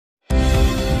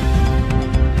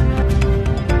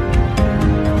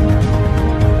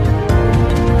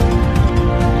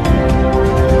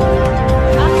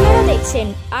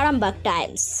Arambagh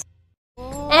Times.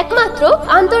 একমাত্র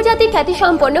আন্তর্জাতিক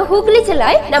খ্যাতিসম্পন্ন হুগলি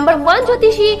জেলায় নাম্বার 1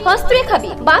 জ্যোতিষী,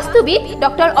 হস্তরেখাবিদ, বাস্তুবিদ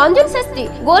doctor Anjan Shastri,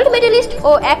 gold medallist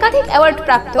ও একাধিক অ্যাওয়ার্ড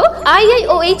প্রাপ্ত,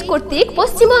 IIOH কর্তৃক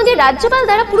পশ্চিমবঙ্গের রাজ্যপাল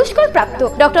দ্বারা পুরস্কার প্রাপ্ত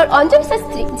ডক্টর অঞ্জন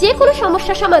শাস্ত্রী যে কোনো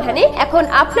সমস্যা সমাধানে এখন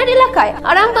আপনার এলাকায়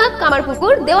আরামবাগ,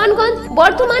 কামারপুকুর, দেওয়ানগঞ্জ,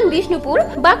 বর্ধমান, বিষ্ণুপুর,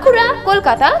 বাঁকুড়া,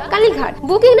 কলকাতা, কালীঘাট।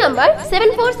 Booking number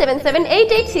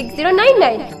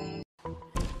 7477886099।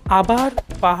 আবার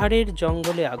পাহাড়ের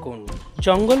জঙ্গলে আগুন।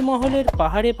 জঙ্গলমহলের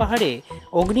পাহাড়ে পাহাড়ে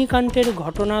অগ্নিকাণ্ডের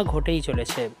ঘটনা ঘটেই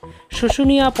চলেছে।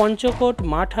 শুশুনিয়া, পঞ্চকোট,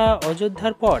 মাঠা,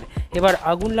 অযোধ্যার পর এবার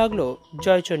আগুন লাগলো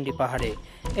জয়চন্ডী পাহাড়ে।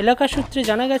 এলাকা সূত্রে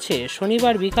জানা গেছে,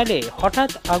 শনিবার বিকালে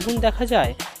হঠাৎ আগুন দেখা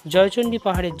যায় জয়চন্ডী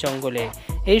পাহাড়ের জঙ্গলে।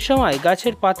 এই সময়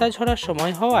গাছের পাতা ঝরার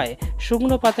সময় হওয়ায়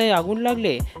শুকনো পাতায় আগুন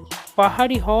লাগলে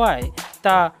পাহাড়ি হওয়ায়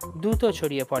তা দ্রুত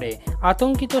ছড়িয়ে পড়ে।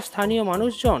 আতঙ্কিত স্থানীয়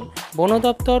মানুষজন বন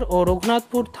দপ্তর ও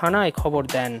রঘুনাথপুর থানায় খবর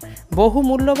দেন। বহু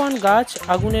মূল্যবান গাছ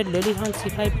আগুনের লেলিহান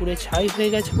শিখায় পুড়ে ছাই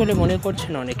হয়ে গেছে বলে মনে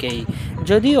করছেন অনেকেই।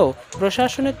 যদিও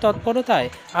প্রশাসনের তৎপরতায়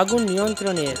আগুন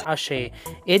নিয়ন্ত্রণে আসে।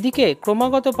 এদিকে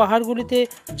ক্রমাগত পাহাড়গুলিতে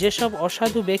যেসব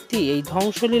অসাধু ব্যক্তি এই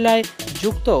ধ্বংসলীলায়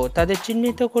যুক্ত তাদের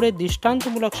চিহ্নিত করে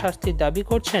দৃষ্টান্তমূলক শাস্তির দাবি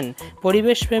করছেন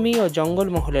পরিবেশপ্রেমী ও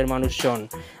জঙ্গলমহলের মানুষজন।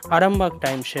 আরামবাগ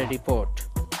টাইমসের রিপোর্ট।